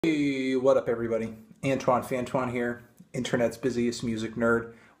Hey, what up everybody? Antoine Fantoine here, internet's busiest music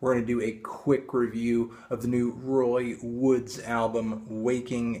nerd. We're going to do a quick review of the new Roy Woods album,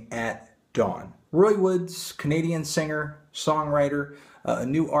 Waking at Dawn. Roy Woods, Canadian singer, songwriter, a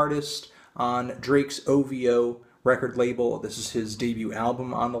new artist on Drake's OVO record label. This is his debut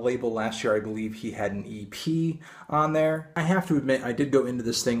album on the label. Last year I believe he had an EP on there. I have to admit I did go into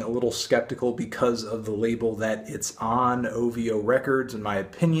this thing a little skeptical because of the label that it's on. OVO Records, in my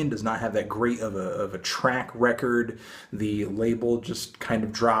opinion, does not have that great of a track record. The label just kind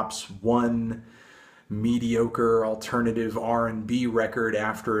of drops one mediocre alternative R&B record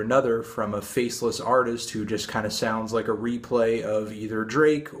after another from a faceless artist who just kind of sounds like a replay of either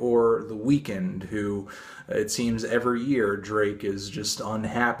Drake or The Weeknd, who it seems every year Drake is just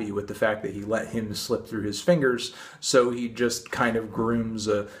unhappy with the fact that he let him slip through his fingers, so he just kind of grooms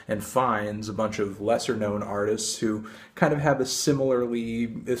and finds a bunch of lesser known artists who kind of have a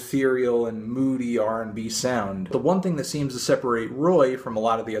similarly ethereal and moody R&B sound. The one thing that seems to separate Roy from a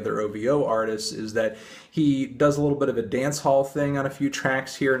lot of the other OVO artists is that he does a little bit of a dancehall thing on a few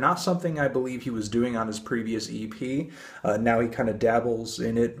tracks here, not something I believe he was doing on his previous EP. Now he kind of dabbles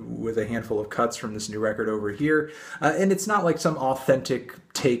in it with a handful of cuts from this new record over here. And it's not like some authentic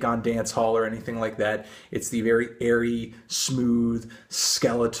take on dancehall or anything like that. It's the very airy, smooth,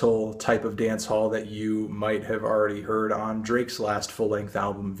 skeletal type of dancehall that you might have already heard on Drake's last full-length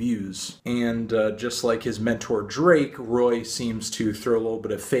album, Views. And just like his mentor Drake, Roy seems to throw a little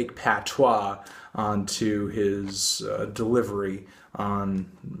bit of fake patois onto his delivery on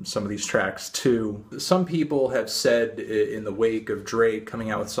some of these tracks too. Some people have said in the wake of Drake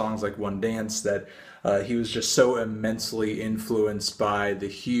coming out with songs like One Dance that he was just so immensely influenced by the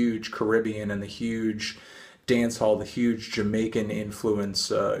huge Caribbean and the huge dancehall, the huge Jamaican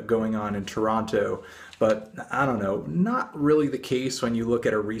influence going on in Toronto. But I don't know, not really the case when you look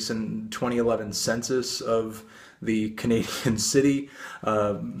at a recent 2011 census of the Canadian city.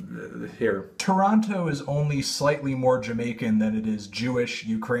 Here, Toronto is only slightly more Jamaican than it is Jewish,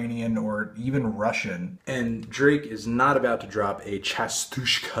 Ukrainian, or even Russian. And Drake is not about to drop a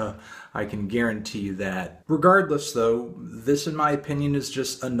chastushka, I can guarantee you that. Regardless though, this in my opinion is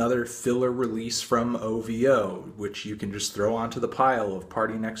just another filler release from OVO, which you can just throw onto the pile of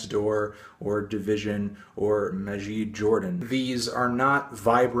Party Next Door or Division or Majid Jordan. These are not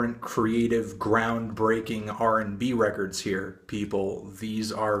vibrant, creative, groundbreaking R&B records here, people.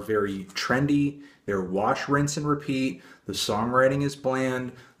 These are very trendy. They're wash, rinse, and repeat. The songwriting is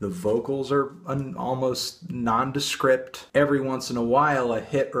bland. The vocals are almost nondescript. Every once in a while, a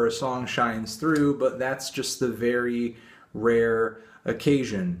hit or a song shines through, but that's just the very rare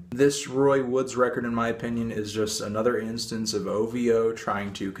occasion. This Roy Woods record, in my opinion, is just another instance of OVO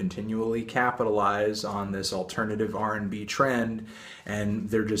trying to continually capitalize on this alternative R&B trend, and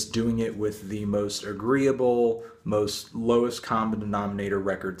they're just doing it with the most agreeable, most lowest common denominator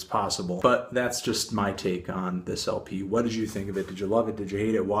records possible. But that's just my take on this LP. What did you think of it? Did you love it? Did you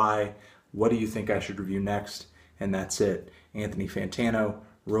hate it? Why? What do you think I should review next? And that's it. Anthony Fantano,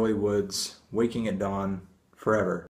 Roy Woods, Waking at Dawn, forever.